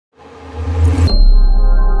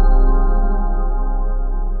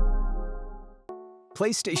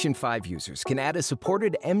PlayStation 5 users can add a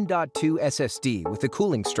supported M.2 SSD with a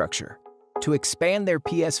cooling structure to expand their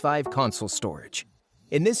PS5 console storage.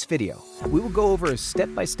 In this video, we will go over a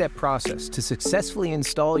step-by-step process to successfully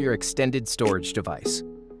install your extended storage device.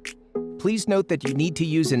 Please note that you need to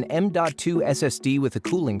use an M.2 SSD with a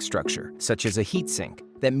cooling structure, such as a heatsink,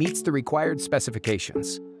 that meets the required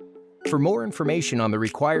specifications. For more information on the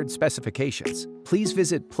required specifications, please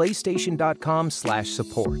visit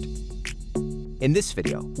playstation.com/support. In this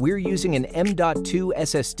video, we're using an M.2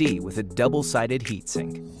 SSD with a double-sided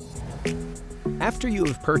heatsink. After you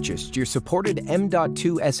have purchased your supported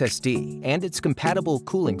M.2 SSD and its compatible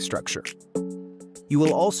cooling structure, you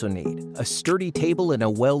will also need a sturdy table in a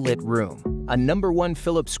well-lit room, a No. 1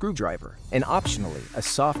 Phillips screwdriver, and optionally, a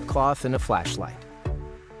soft cloth and a flashlight.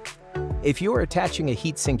 If you're attaching a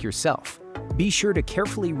heatsink yourself, be sure to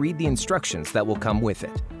carefully read the instructions that will come with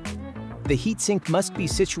it. The heatsink must be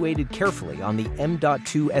situated carefully on the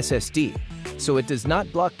M.2 SSD, so it does not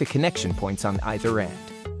block the connection points on either end.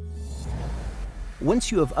 Once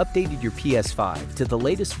you have updated your PS5 to the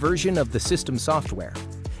latest version of the system software,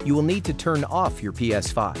 you will need to turn off your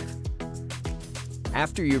PS5.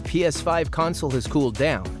 After your PS5 console has cooled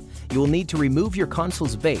down, you will need to remove your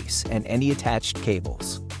console's base and any attached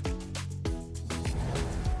cables.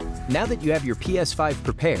 Now that you have your PS5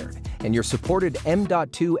 prepared and your supported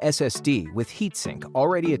M.2 SSD with heatsink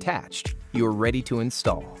already attached, you are ready to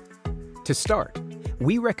install. To start,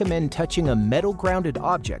 we recommend touching a metal-grounded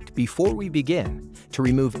object before we begin to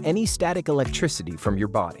remove any static electricity from your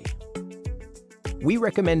body. We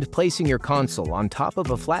recommend placing your console on top of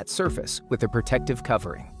a flat surface with a protective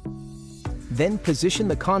covering. Then position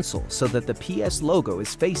the console so that the PS logo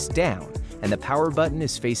is face down and the power button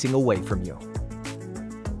is facing away from you.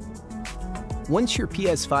 Once your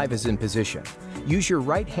PS5 is in position, use your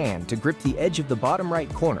right hand to grip the edge of the bottom right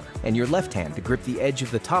corner and your left hand to grip the edge of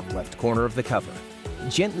the top left corner of the cover.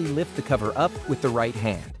 Gently lift the cover up with the right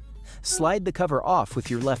hand. Slide the cover off with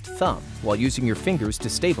your left thumb while using your fingers to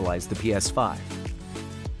stabilize the PS5.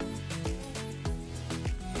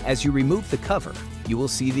 As you remove the cover, you will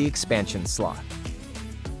see the expansion slot.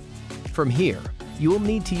 From here, you will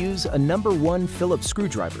need to use a No. 1 Phillips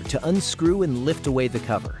screwdriver to unscrew and lift away the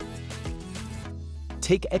cover.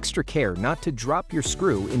 Take extra care not to drop your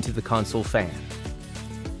screw into the console fan.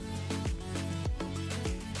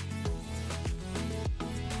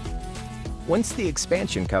 Once the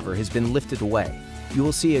expansion cover has been lifted away, you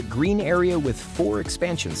will see a green area with 4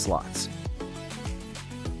 expansion slots.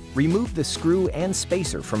 Remove the screw and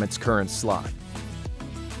spacer from its current slot.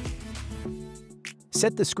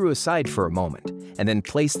 Set the screw aside for a moment, and then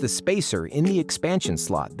place the spacer in the expansion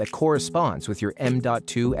slot that corresponds with your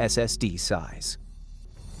M.2 SSD size.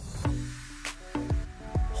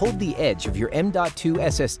 Hold the edge of your M.2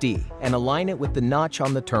 SSD and align it with the notch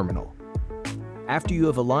on the terminal. After you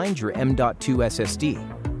have aligned your M.2 SSD,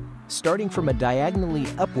 starting from a diagonally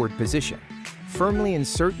upward position, firmly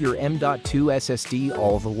insert your M.2 SSD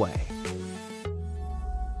all the way.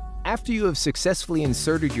 After you have successfully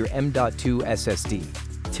inserted your M.2 SSD,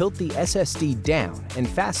 tilt the SSD down and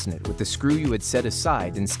fasten it with the screw you had set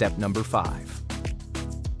aside in step number 5.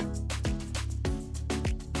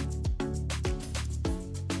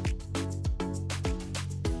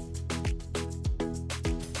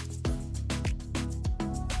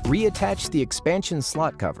 Reattach the expansion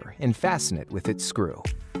slot cover and fasten it with its screw.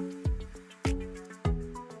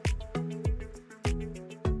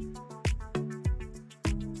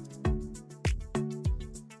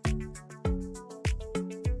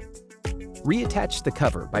 Reattach the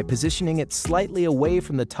cover by positioning it slightly away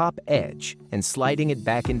from the top edge and sliding it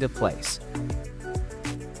back into place.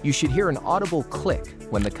 You should hear an audible click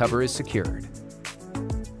when the cover is secured.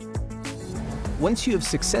 Once you have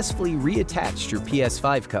successfully reattached your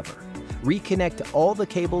PS5 cover, reconnect all the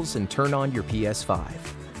cables and turn on your PS5.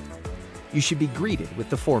 You should be greeted with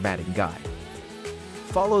the formatting guide.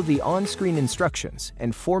 Follow the on-screen instructions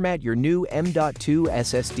and format your new M.2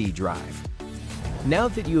 SSD drive. Now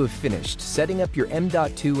that you have finished setting up your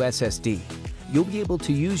M.2 SSD, you'll be able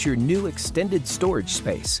to use your new extended storage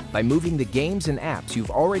space by moving the games and apps you've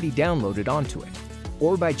already downloaded onto it,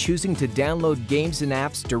 or by choosing to download games and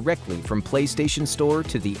apps directly from PlayStation Store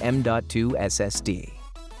to the M.2 SSD.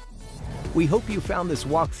 We hope you found this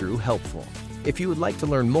walkthrough helpful. If you would like to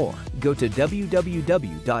learn more, go to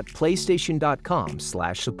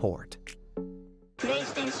www.playstation.com/support.